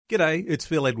G'day, it's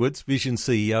Phil Edwards, Vision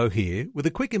CEO here, with a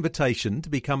quick invitation to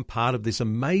become part of this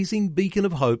amazing beacon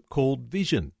of hope called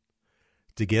Vision.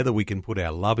 Together we can put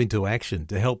our love into action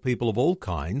to help people of all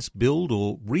kinds build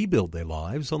or rebuild their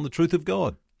lives on the truth of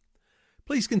God.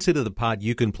 Please consider the part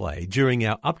you can play during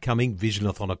our upcoming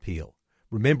Visionathon appeal,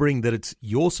 remembering that it's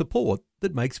your support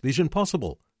that makes Vision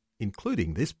possible,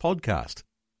 including this podcast.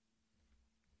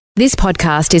 This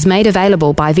podcast is made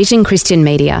available by Vision Christian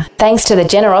Media, thanks to the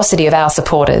generosity of our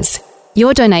supporters.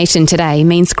 Your donation today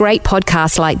means great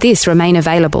podcasts like this remain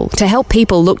available to help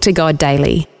people look to God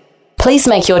daily. Please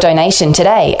make your donation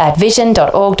today at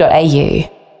vision.org.au.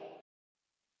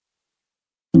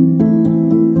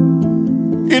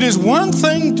 It is one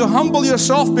thing to humble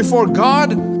yourself before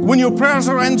God when your prayers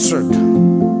are answered.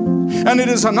 And it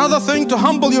is another thing to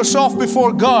humble yourself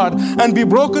before God and be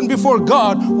broken before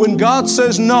God when God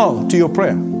says no to your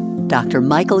prayer. Dr.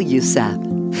 Michael Youssef.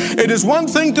 It is one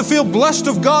thing to feel blessed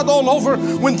of God all over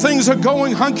when things are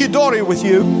going hunky-dory with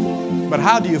you. But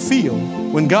how do you feel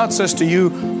when God says to you,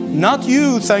 not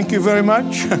you, thank you very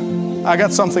much. I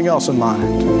got something else in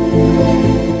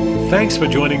mind. Thanks for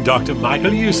joining Dr.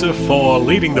 Michael Youssef for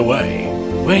Leading the Way,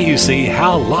 where you see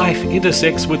how life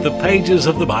intersects with the pages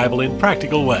of the Bible in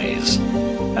practical ways.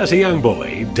 As a young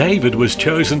boy, David was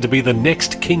chosen to be the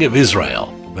next king of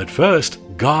Israel. But first,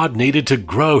 God needed to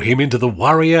grow him into the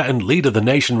warrior and leader the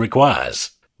nation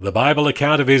requires. The Bible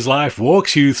account of his life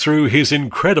walks you through his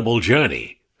incredible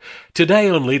journey. Today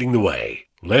on Leading the Way,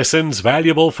 lessons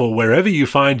valuable for wherever you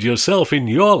find yourself in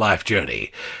your life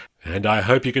journey. And I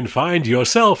hope you can find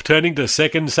yourself turning to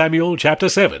 2 Samuel chapter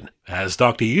 7 as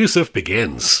Dr. Youssef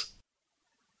begins.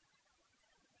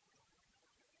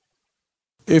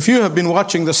 If you have been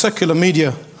watching the secular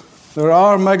media, there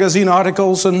are magazine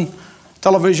articles and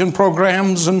television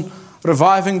programs and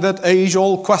reviving that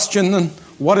age-old question, and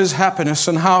what is happiness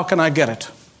and how can I get it?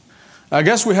 I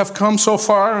guess we have come so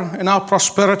far in our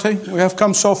prosperity, we have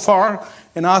come so far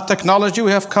in our technology, we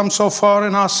have come so far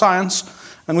in our science,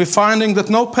 and we're finding that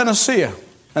no panacea,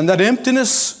 and that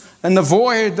emptiness and the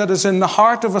void that is in the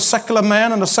heart of a secular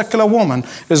man and a secular woman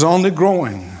is only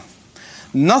growing.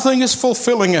 Nothing is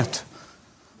fulfilling it.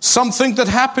 Some think that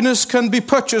happiness can be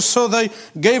purchased, so they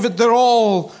gave it their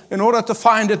all in order to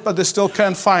find it, but they still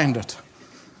can't find it.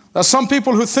 There are some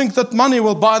people who think that money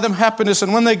will buy them happiness,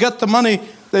 and when they get the money,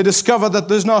 they discover that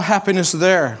there's no happiness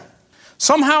there.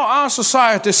 Somehow our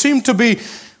society seems to be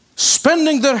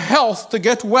spending their health to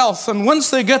get wealth, and once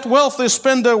they get wealth, they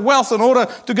spend their wealth in order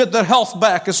to get their health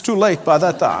back. It's too late by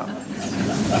that time.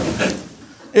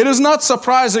 It is not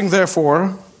surprising,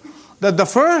 therefore, that the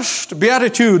first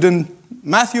beatitude in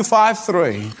Matthew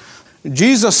 5:3,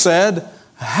 Jesus said,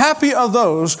 happy are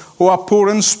those who are poor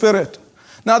in spirit.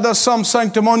 Now there's some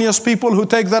sanctimonious people who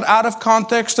take that out of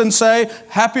context and say,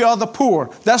 happy are the poor.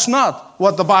 That's not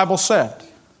what the Bible said.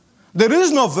 There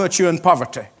is no virtue in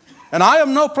poverty. And I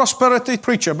am no prosperity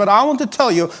preacher, but I want to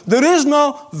tell you, there is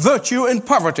no virtue in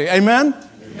poverty. Amen?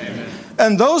 Amen.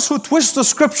 And those who twist the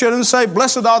scripture and say,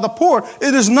 blessed are the poor,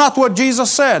 it is not what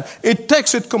Jesus said. It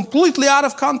takes it completely out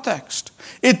of context.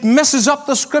 It messes up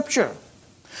the scripture.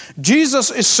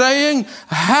 Jesus is saying,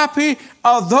 happy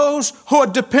are those who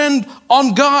depend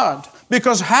on God.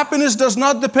 Because happiness does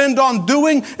not depend on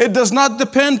doing. It does not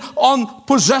depend on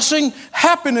possessing.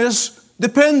 Happiness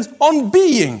depends on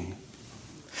being.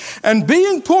 And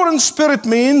being poor in spirit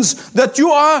means that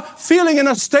you are feeling in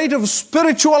a state of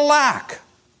spiritual lack,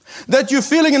 that you're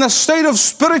feeling in a state of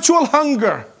spiritual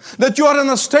hunger, that you are in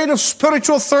a state of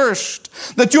spiritual thirst,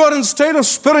 that you are in a state of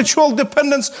spiritual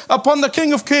dependence upon the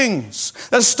King of Kings,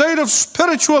 a state of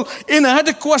spiritual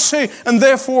inadequacy, and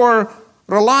therefore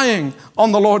relying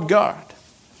on the Lord God.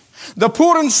 The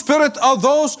poor in spirit are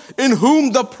those in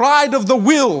whom the pride of the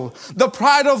will, the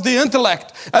pride of the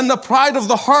intellect, and the pride of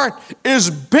the heart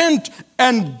is bent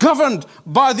and governed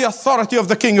by the authority of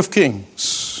the King of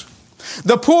Kings.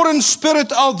 The poor in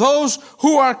spirit are those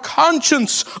who are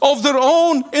conscious of their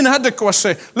own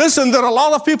inadequacy. Listen, there are a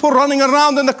lot of people running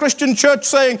around in the Christian church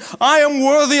saying, I am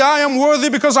worthy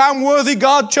because I'm worthy,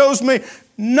 God chose me.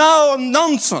 No,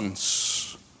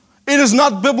 nonsense. It is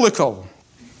not biblical.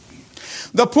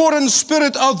 The poor in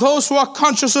spirit are those who are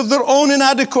conscious of their own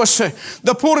inadequacy.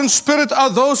 The poor in spirit are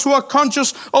those who are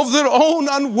conscious of their own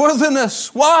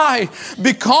unworthiness. Why?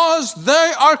 Because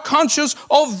they are conscious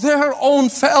of their own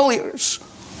failures.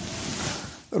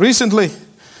 Recently,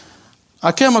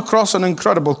 I came across an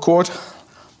incredible quote.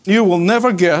 You will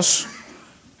never guess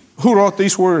who wrote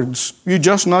these words. You're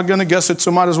just not going to guess it,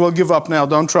 so might as well give up now.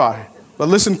 Don't try. But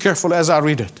listen carefully as I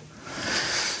read it.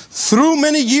 Through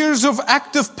many years of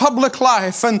active public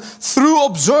life and through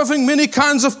observing many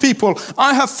kinds of people,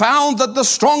 I have found that the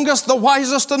strongest, the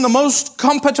wisest, and the most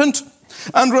competent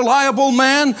and reliable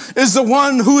man is the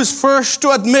one who is first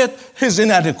to admit his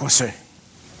inadequacy.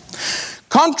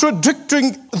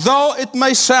 Contradicting though it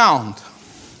may sound,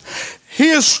 he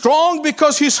is strong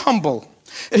because he's humble.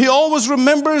 He always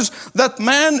remembers that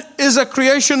man is a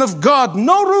creation of God.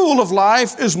 No rule of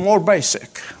life is more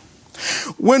basic.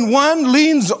 When one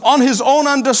leans on his own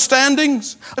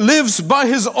understandings, lives by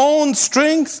his own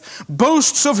strength,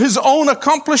 boasts of his own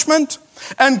accomplishment,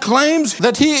 and claims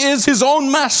that he is his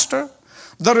own master,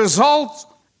 the result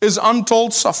is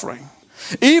untold suffering.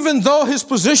 Even though his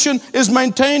position is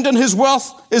maintained and his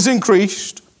wealth is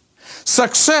increased,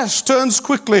 success turns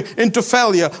quickly into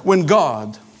failure when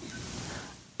God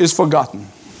is forgotten.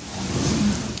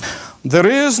 There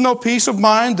is no peace of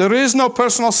mind, there is no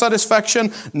personal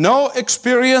satisfaction, no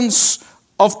experience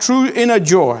of true inner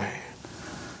joy.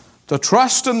 To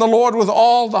trust in the Lord with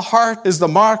all the heart is the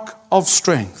mark of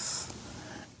strength.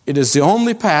 It is the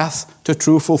only path to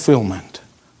true fulfillment.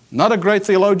 Not a great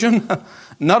theologian,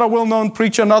 not a well-known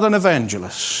preacher, not an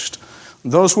evangelist.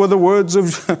 Those were the words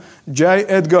of J.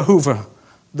 Edgar Hoover,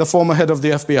 the former head of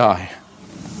the FBI.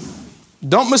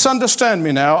 Don't misunderstand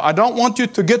me now. I don't want you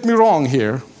to get me wrong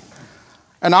here.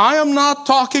 And I am not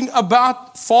talking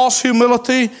about false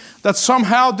humility that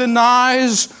somehow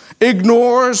denies,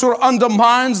 ignores, or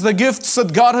undermines the gifts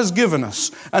that God has given us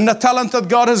and the talent that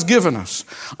God has given us.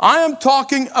 I am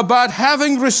talking about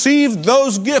having received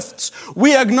those gifts.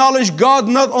 We acknowledge God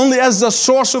not only as the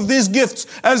source of these gifts,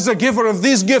 as the giver of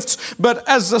these gifts, but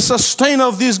as the sustainer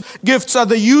of these gifts, as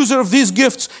the user of these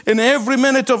gifts in every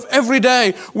minute of every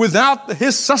day. Without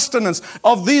His sustenance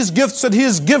of these gifts that He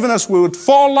has given us, we would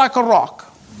fall like a rock.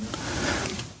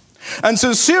 And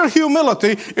sincere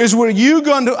humility is where you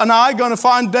and I are going to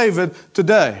find David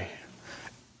today.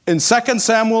 In 2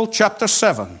 Samuel chapter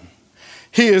 7.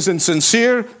 He is in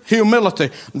sincere humility.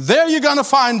 There you're going to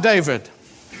find David.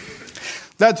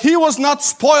 That he was not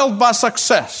spoiled by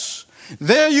success.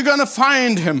 There you're going to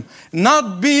find him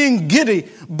not being giddy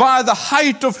by the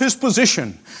height of his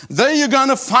position. There you're going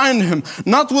to find him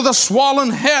not with a swollen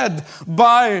head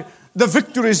by the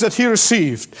victories that he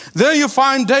received. There you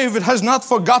find David has not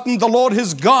forgotten the Lord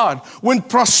his God when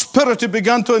prosperity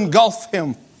began to engulf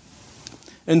him.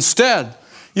 Instead,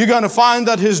 you're going to find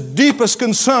that his deepest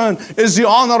concern is the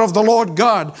honor of the Lord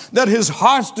God, that his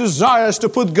heart's desire is to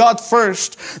put God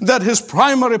first, that his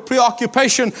primary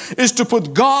preoccupation is to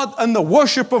put God and the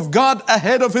worship of God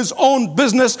ahead of his own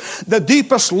business. The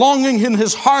deepest longing in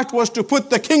his heart was to put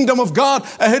the kingdom of God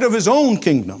ahead of his own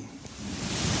kingdom.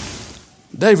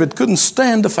 David couldn't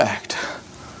stand the fact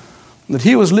that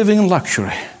he was living in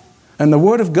luxury and the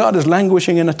Word of God is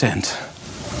languishing in a tent.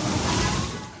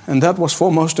 And that was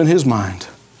foremost in his mind.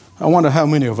 I wonder how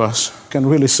many of us can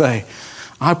really say,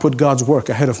 I put God's work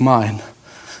ahead of mine.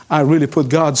 I really put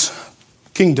God's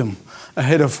kingdom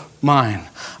ahead of mine.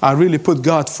 I really put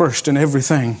God first in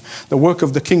everything. The work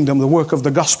of the kingdom, the work of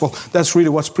the gospel, that's really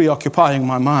what's preoccupying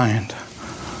my mind.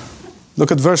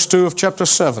 Look at verse 2 of chapter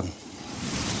 7.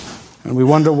 And we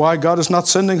wonder why God is not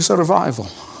sending us a revival.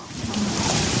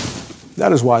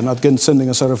 That is why not sending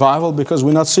us a revival, because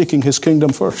we're not seeking His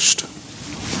kingdom first.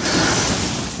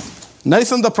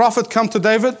 Nathan the prophet come to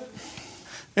David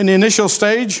in the initial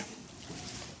stage.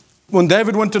 When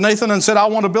David went to Nathan and said, I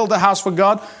want to build a house for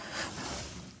God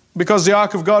because the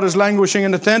ark of God is languishing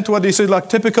in the tent, what he said, like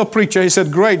typical preacher, he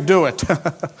said, great, do it.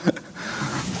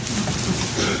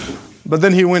 But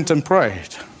then he went and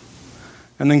prayed.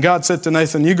 And then God said to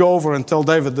Nathan, you go over and tell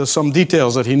David there's some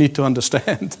details that he needs to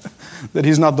understand, that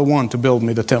he's not the one to build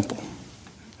me the temple.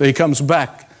 So he comes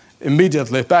back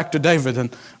immediately, back to David,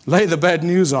 and lay the bad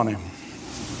news on him.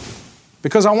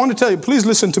 Because I want to tell you, please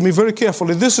listen to me very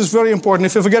carefully. This is very important.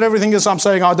 If you forget everything else I'm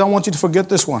saying, I don't want you to forget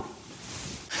this one.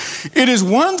 It is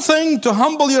one thing to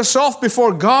humble yourself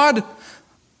before God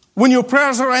when your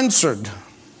prayers are answered.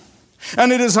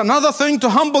 And it is another thing to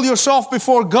humble yourself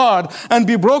before God and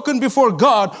be broken before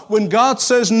God when God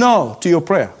says no to your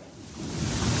prayer.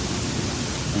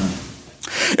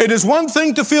 It is one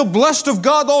thing to feel blessed of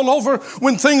God all over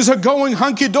when things are going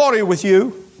hunky-dory with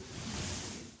you.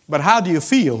 But how do you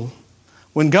feel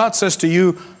when God says to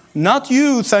you, not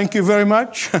you, thank you very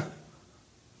much.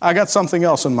 I got something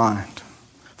else in mind.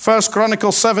 1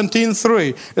 Chronicles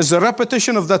 17:3 is the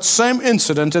repetition of that same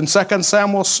incident in 2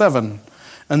 Samuel 7.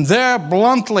 And there,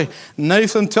 bluntly,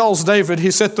 Nathan tells David,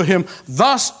 he said to him,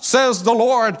 thus says the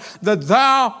Lord, that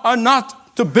thou art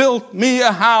not to build me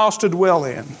a house to dwell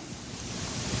in.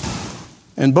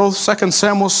 In both 2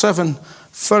 Samuel 7,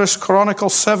 1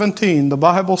 Chronicles 17, the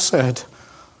Bible said,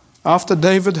 after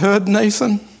David heard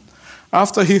Nathan,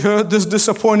 after he heard this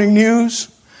disappointing news,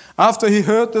 after he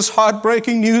heard this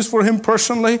heartbreaking news for him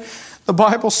personally, the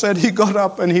Bible said he got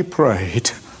up and he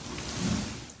prayed.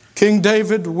 King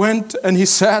David went and he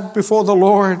sat before the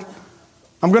Lord.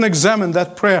 I'm going to examine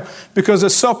that prayer because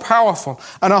it's so powerful.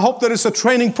 And I hope that it's a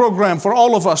training program for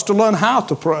all of us to learn how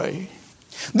to pray.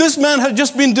 This man had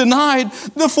just been denied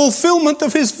the fulfillment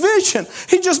of his vision.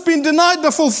 He'd just been denied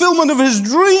the fulfillment of his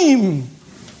dream.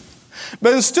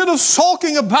 But instead of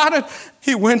sulking about it,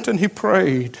 he went and he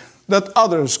prayed that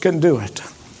others can do it.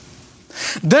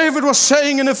 David was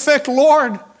saying, in effect,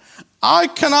 Lord, I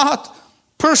cannot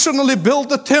personally build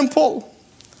the temple,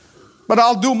 but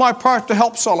I'll do my part to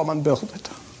help Solomon build it.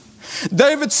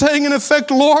 David saying, in effect,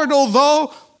 Lord,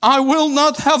 although I will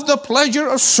not have the pleasure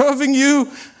of serving you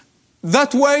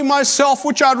that way myself,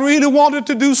 which I really wanted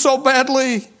to do so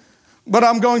badly, but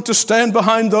I'm going to stand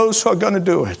behind those who are going to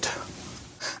do it.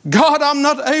 God, I'm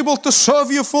not able to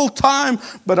serve you full time,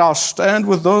 but I'll stand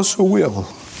with those who will.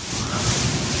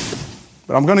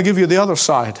 But I'm going to give you the other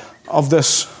side of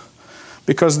this,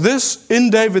 because this,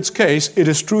 in David's case, it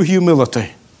is true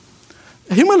humility.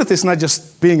 Humility is not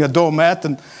just being a doormat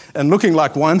and looking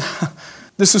like one.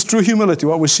 This is true humility,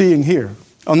 what we're seeing here.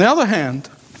 On the other hand,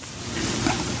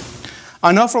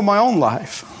 I know from my own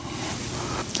life,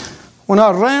 when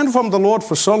I ran from the Lord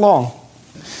for so long,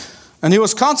 and He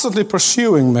was constantly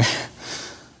pursuing me.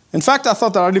 In fact, I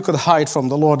thought that I really could hide from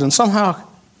the Lord, and somehow,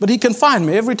 but He can find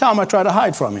me every time I try to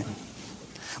hide from Him.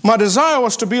 My desire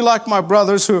was to be like my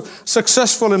brothers who are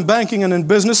successful in banking and in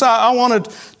business. I wanted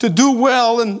to do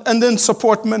well and then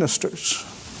support ministers.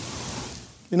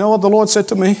 You know what the Lord said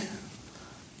to me?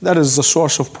 That is the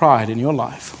source of pride in your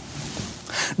life.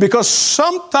 Because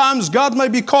sometimes God may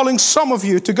be calling some of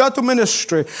you to go to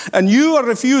ministry and you are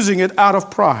refusing it out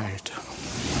of pride.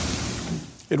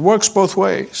 It works both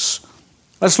ways.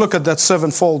 Let's look at that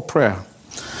sevenfold prayer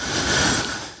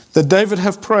that David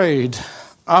have prayed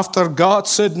after God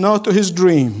said no to his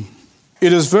dream.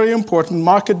 It is very important.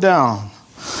 Mark it down.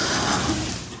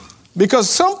 Because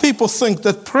some people think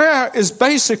that prayer is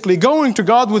basically going to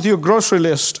God with your grocery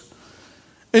list.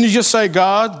 And you just say,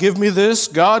 God, give me this.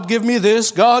 God, give me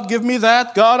this. God, give me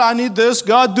that. God, I need this.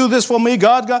 God, do this for me.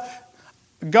 God.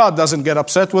 God doesn't get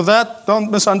upset with that.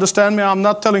 Don't misunderstand me. I'm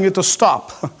not telling you to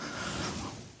stop.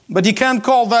 But you can't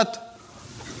call that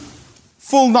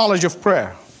full knowledge of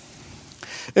prayer.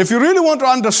 If you really want to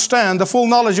understand the full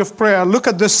knowledge of prayer, look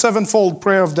at this sevenfold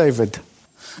prayer of David.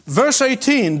 Verse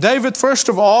 18, David first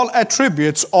of all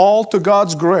attributes all to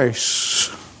God's grace.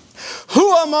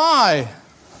 Who am I,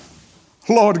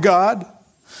 Lord God?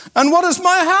 And what is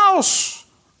my house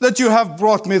that you have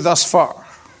brought me thus far?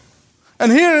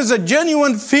 And here is a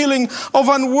genuine feeling of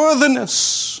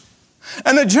unworthiness.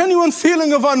 And a genuine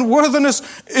feeling of unworthiness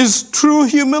is true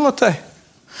humility.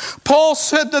 Paul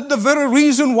said that the very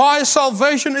reason why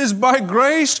salvation is by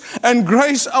grace and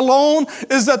grace alone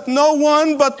is that no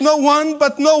one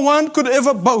could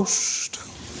ever boast.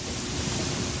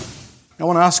 I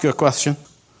want to ask you a question.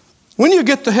 When you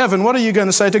get to heaven, what are you going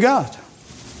to say to God?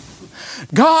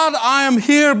 God, I am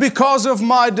here because of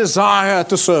my desire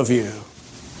to serve you.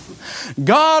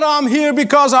 God, I'm here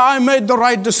because I made the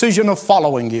right decision of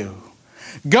following you.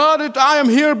 God, I am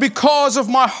here because of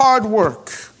my hard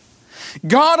work.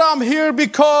 God, I'm here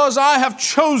because I have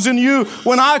chosen you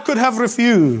when I could have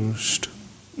refused.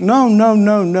 No.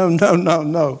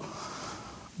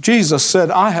 Jesus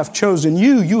said, I have chosen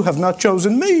you. You have not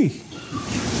chosen me.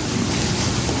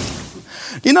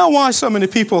 You know why so many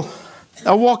people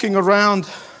are walking around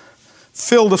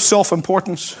filled of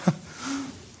self-importance?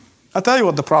 I'll tell you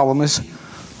what the problem is.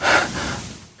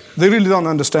 They really don't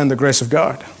understand the grace of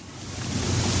God.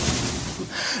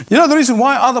 You know the reason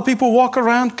why other people walk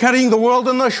around carrying the world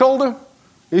on their shoulder?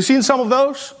 You seen some of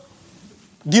those?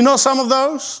 Do you know some of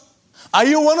those? Are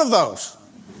you one of those?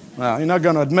 Well, you're not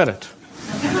going to admit it.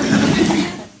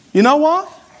 You know why?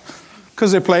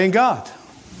 Because they're playing God.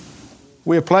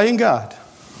 We're playing God.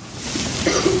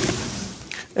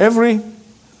 Every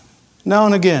now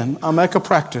and again, I make a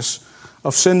practice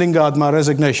of sending God my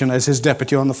resignation as His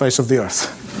deputy on the face of the earth.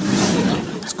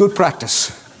 It's good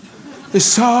practice. It's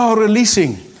so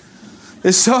releasing.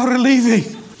 It's so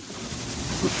relieving.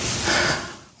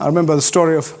 I remember the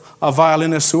story of a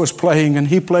violinist who was playing, and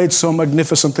he played so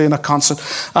magnificently in a concert.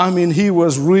 I mean, he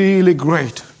was really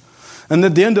great. And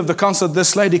at the end of the concert,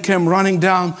 this lady came running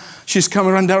down. She's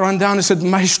coming run down and said,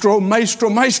 Maestro,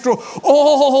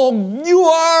 oh, you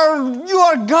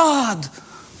are God.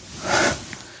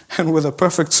 And with a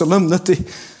perfect solemnity,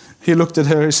 He looked at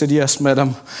her, he said, yes,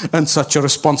 madam, and such a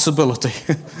responsibility.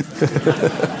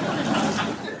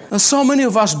 And so many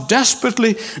of us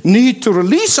desperately need to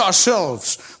release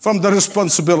ourselves from the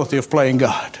responsibility of playing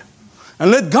God. And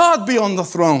let God be on the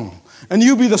throne, and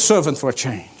you be the servant for a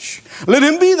change. Let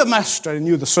Him be the master, and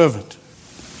you the servant.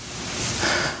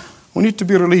 We need to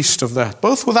be released of that,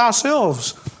 both with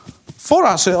ourselves, for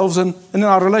ourselves, and in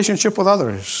our relationship with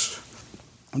others.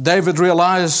 David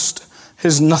realized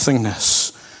his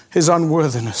nothingness, his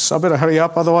unworthiness. I better hurry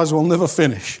up, otherwise we'll never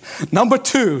finish. Number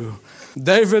 2,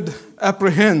 David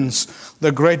apprehends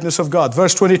the greatness of God.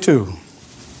 Verse 22.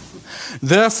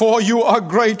 Therefore you are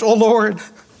great, O Lord,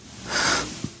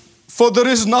 for there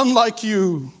is none like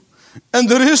you, and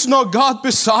there is no God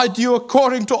beside you,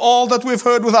 according to all that we've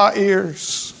heard with our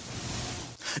ears.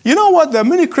 You know what? There are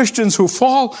many Christians who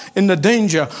fall in the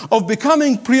danger of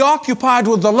becoming preoccupied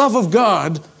with the love of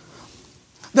God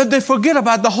that they forget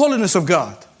about the holiness of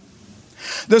God.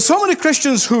 There's so many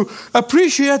Christians who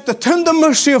appreciate the tender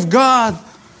mercy of God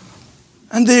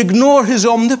and they ignore His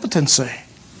omnipotency.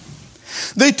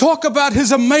 They talk about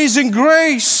His amazing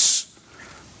grace,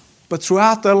 but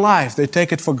throughout their life they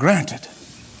take it for granted.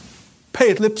 Pay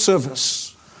it lip service.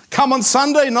 Come on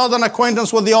Sunday, not an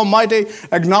acquaintance with the Almighty,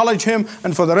 acknowledge Him,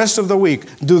 and for the rest of the week,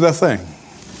 do their thing.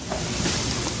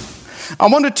 I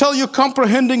want to tell you,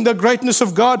 comprehending the greatness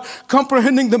of God,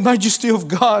 comprehending the majesty of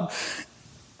God,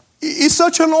 is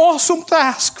such an awesome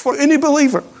task for any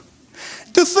believer.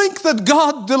 To think that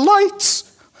God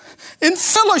delights in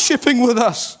fellowshipping with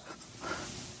us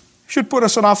should put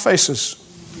us on our faces.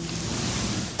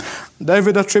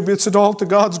 David attributes it all to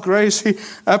God's grace. He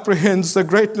apprehends the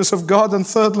greatness of God. And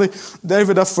thirdly,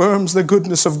 David affirms the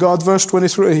goodness of God. Verse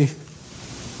 23.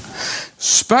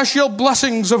 Special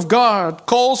blessings of God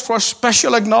calls for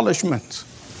special acknowledgement.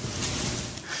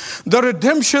 The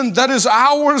redemption that is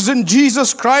ours in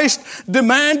Jesus Christ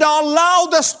demand our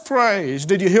loudest praise.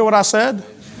 Did you hear what I said?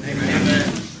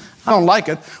 Amen. I don't like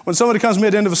it. When somebody comes to me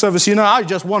at the end of a service, I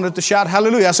just wanted to shout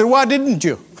hallelujah. I said, why didn't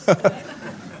you?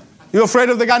 You afraid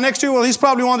of the guy next to you? Well, he's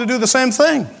probably wanted to do the same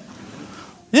thing.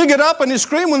 You get up and you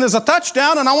scream when there's a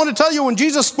touchdown, and I want to tell you, when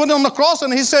Jesus went on the cross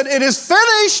and He said, it is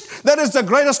finished, that is the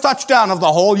greatest touchdown of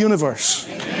the whole universe.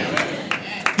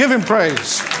 Amen. Give Him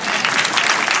praise.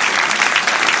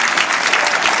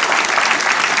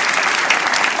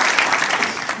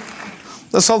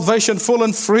 The salvation full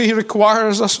and free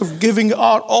requires us of giving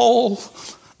our all.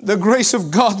 The grace of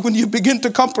God, when you begin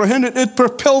to comprehend it, it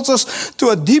propels us to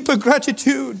a deeper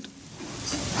gratitude.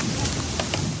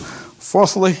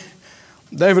 Fourthly,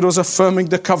 David was affirming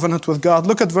the covenant with God.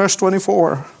 Look at verse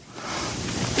 24.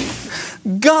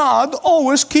 God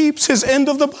always keeps His end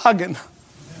of the bargain.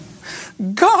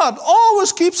 God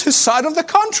always keeps His side of the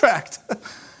contract.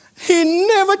 He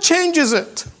never changes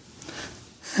it.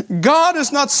 God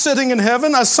is not sitting in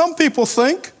heaven, as some people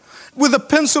think, with a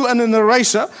pencil and an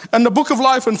eraser and the book of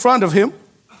life in front of Him.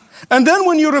 And then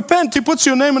when you repent, He puts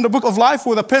your name in the book of life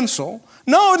with a pencil.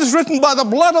 No, it is written by the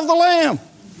blood of the Lamb.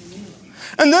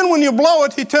 And then when you blow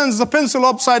it, He turns the pencil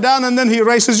upside down and then He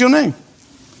erases your name.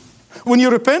 When you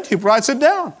repent, He writes it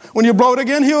down. When you blow it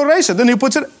again, He erases it. Then He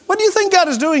puts it. What do you think God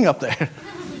is doing up there?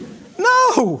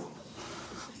 No.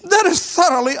 That is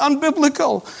thoroughly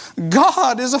unbiblical.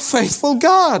 God is a faithful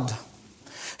God.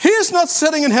 He is not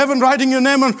sitting in heaven writing your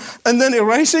name and then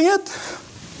erasing it.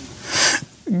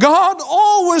 God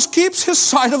always keeps His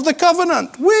side of the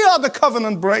covenant. We are the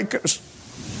covenant breakers.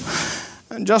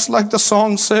 And just like the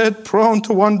song said, prone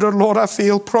to wander, Lord, I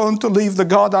feel, prone to leave the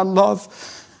God I love.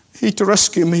 He to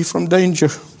rescue me from danger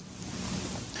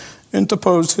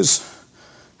interposed His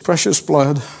precious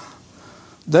blood.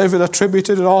 David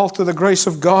attributed it all to the grace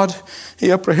of God.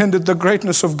 He apprehended the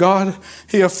greatness of God.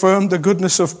 He affirmed the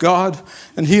goodness of God.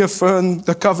 And he affirmed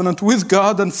the covenant with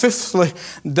God. And fifthly,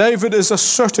 David is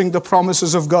asserting the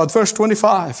promises of God. Verse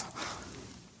 25.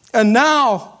 And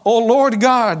now, O Lord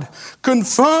God,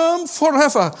 confirm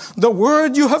forever the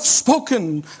word you have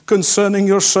spoken concerning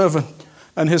your servant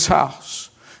and his house.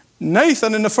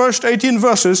 Nathan, in the first 18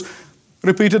 verses,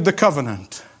 repeated the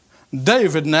covenant.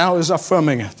 David now is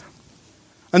affirming it.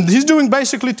 And he's doing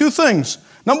basically two things.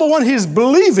 Number one, he's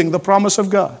believing the promise of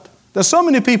God. There's so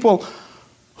many people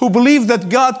who believe that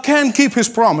God can keep His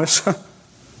promise,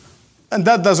 and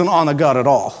that doesn't honor God at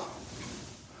all.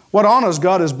 What honors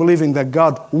God is believing that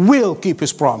God will keep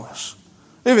His promise.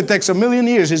 If it takes 1,000,000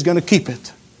 years, He's going to keep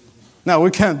it. Now,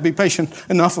 we can't be patient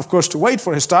enough, of course, to wait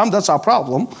for His time. That's our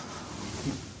problem.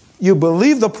 You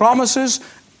believe the promises,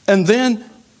 and then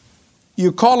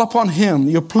you call upon Him,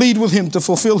 you plead with Him to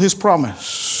fulfill His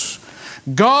promise.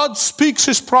 God speaks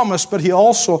His promise, but He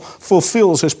also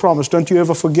fulfills His promise. Don't you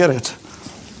ever forget it.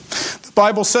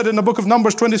 Bible said in the book of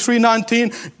Numbers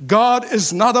 23:19, God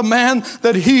is not a man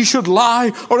that he should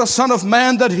lie, or a son of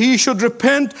man that he should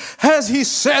repent. Has he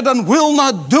said and will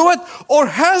not do it? Or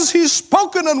has he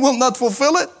spoken and will not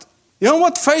fulfill it? You know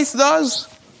what faith does?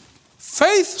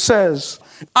 Faith says,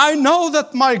 I know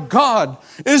that my God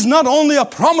is not only a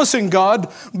promising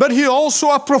God, but he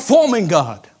also a performing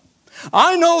God.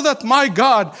 I know that my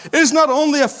God is not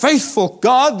only a faithful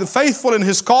God, faithful in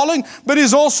his calling, but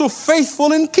he's also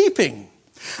faithful in keeping.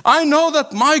 I know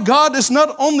that my God is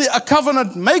not only a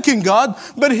covenant-making God,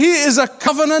 but he is a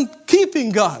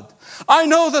covenant-keeping God. I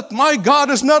know that my God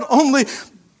is not only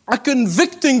a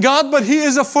convicting God, but he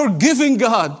is a forgiving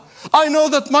God. I know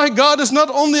that my God is not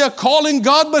only a calling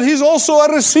God, but he's also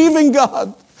a receiving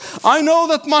God. I know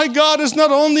that my God is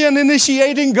not only an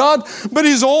initiating God, but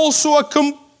he's also a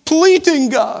completing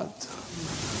God.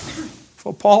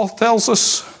 For Paul tells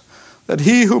us that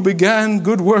he who began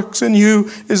good works in you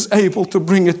is able to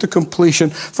bring it to completion.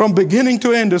 From beginning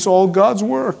to end is all God's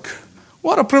work.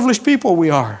 What a privileged people we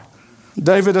are.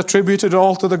 David attributed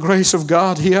all to the grace of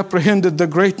God. He apprehended the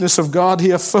greatness of God.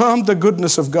 He affirmed the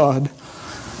goodness of God.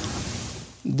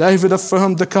 David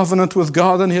affirmed the covenant with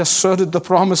God, and he asserted the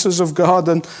promises of God.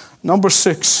 And number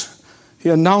 6, he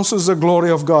announces the glory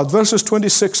of God. Verses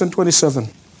 26 and 27.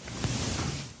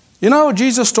 You know,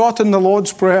 Jesus taught in the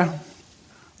Lord's Prayer.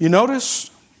 You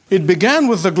notice? It began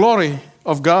with the glory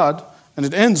of God, and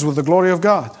it ends with the glory of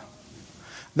God.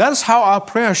 That's how our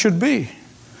prayer should be.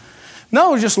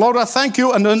 No, just, Lord, I thank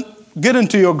you, and then get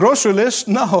into your grocery list.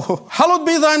 No. Hallowed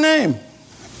be thy name.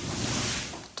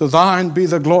 To thine be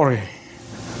the glory.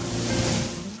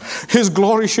 His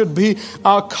glory should be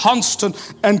our constant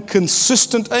and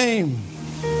consistent aim.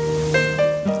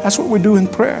 That's what we do in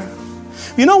prayer.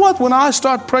 You know what? When I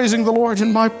start praising the Lord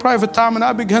in my private time and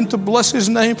I begin to bless his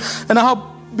name and I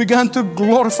began to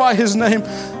glorify his name,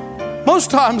 most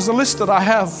times the list that I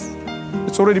have,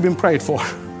 it's already been prayed for.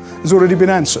 It's already been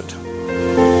answered.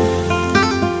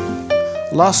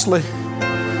 Lastly,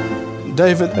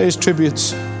 David pays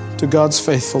tributes to God's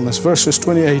faithfulness. Verses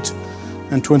 28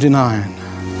 and 29.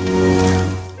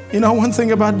 You know one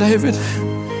thing about David?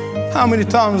 How many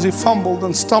times he fumbled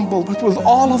and stumbled, but with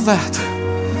all of that,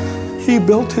 he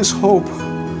built his hope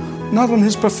not on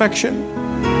his perfection,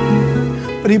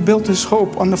 but he built his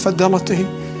hope on the fidelity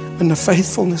and the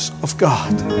faithfulness of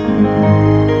God.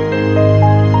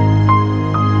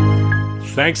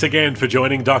 Thanks again for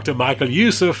joining Dr. Michael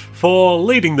Youssef for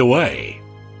Leading the Way.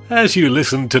 As you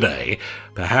listen today,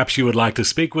 perhaps you would like to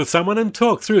speak with someone and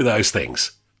talk through those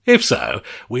things. If so,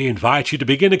 we invite you to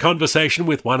begin a conversation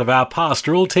with one of our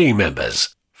pastoral team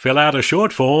members. Fill out a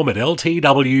short form at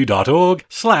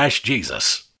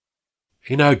ltw.org/Jesus.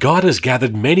 You know, God has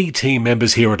gathered many team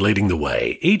members here at Leading the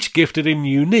Way, each gifted in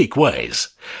unique ways.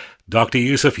 Dr.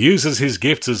 Youssef uses his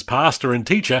gifts as pastor and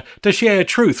teacher to share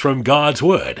truth from God's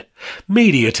Word.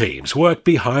 Media teams work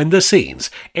behind the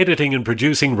scenes, editing and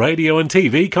producing radio and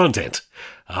TV content.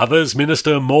 Others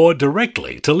minister more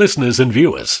directly to listeners and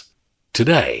viewers.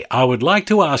 Today, I would like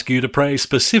to ask you to pray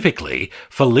specifically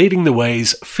for Leading the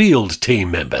Way's field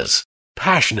team members,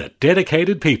 passionate,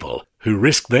 dedicated people who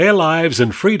risk their lives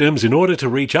and freedoms in order to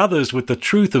reach others with the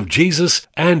truth of Jesus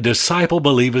and disciple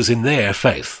believers in their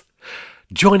faith.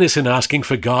 Join us in asking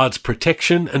for God's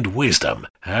protection and wisdom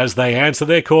as they answer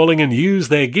their calling and use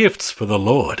their gifts for the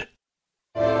Lord.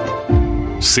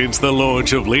 Since the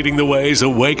launch of Leading the Way's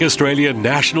Awake Australia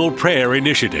National Prayer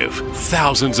Initiative,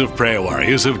 thousands of prayer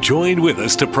warriors have joined with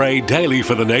us to pray daily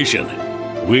for the nation.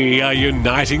 We are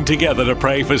uniting together to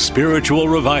pray for spiritual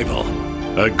revival,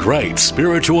 a great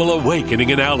spiritual awakening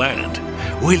in our land.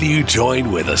 Will you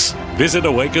join with us? Visit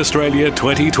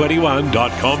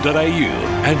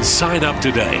awakeaustralia2021.com.au and sign up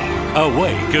today.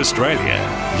 Awake Australia,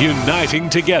 uniting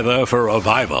together for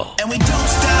revival. And we don't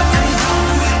stop, and we don't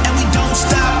quit, and we don't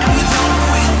stop, and we don't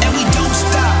quit, and we don't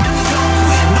stop, and we don't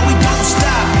quit, no we don't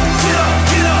stop. Get up,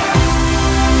 get up.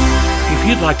 If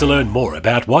you'd like to learn more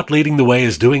about what Leading the Way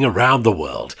is doing around the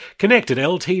world, connect at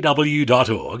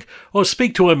ltw.org or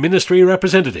speak to a ministry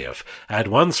representative at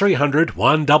 1300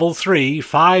 133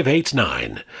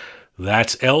 589.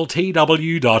 That's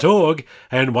ltw.org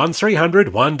and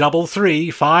 1300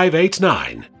 133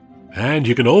 589. And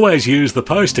you can always use the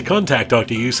post to contact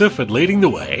Dr. Youssef at Leading the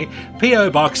Way,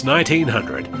 P.O. Box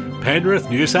 1900, Penrith,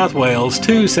 New South Wales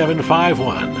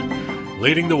 2751.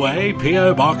 Leading the Way,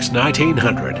 P.O. Box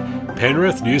 1900,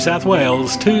 Penrith, New South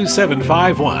Wales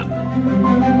 2751.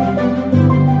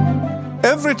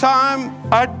 Every time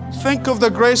I think of the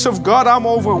grace of God, I'm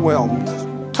overwhelmed,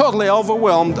 totally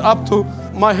overwhelmed up to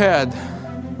my head.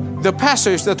 The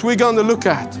passage that we're going to look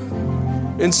at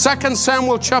in 2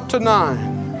 Samuel chapter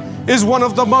 9, is one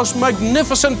of the most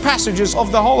magnificent passages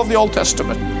of the whole of the Old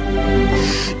Testament.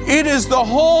 It is the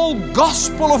whole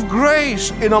gospel of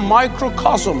grace in a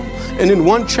microcosm and in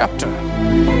one chapter.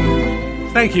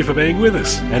 Thank you for being with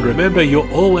us, and remember you're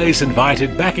always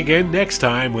invited back again next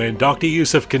time when Dr.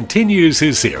 Youssef continues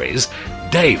his series,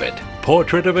 David,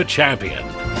 Portrait of a Champion.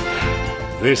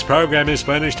 This program is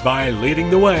furnished by Leading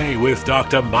the Way with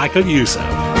Dr. Michael Youssef.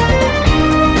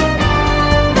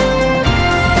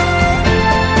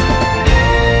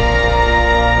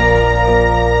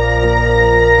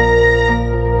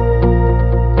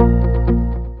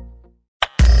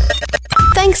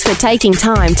 Thanks for taking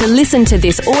time to listen to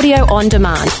this audio on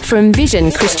demand from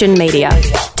Vision Christian Media.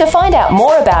 To find out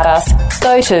more about us,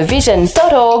 go to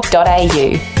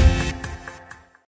vision.org.au.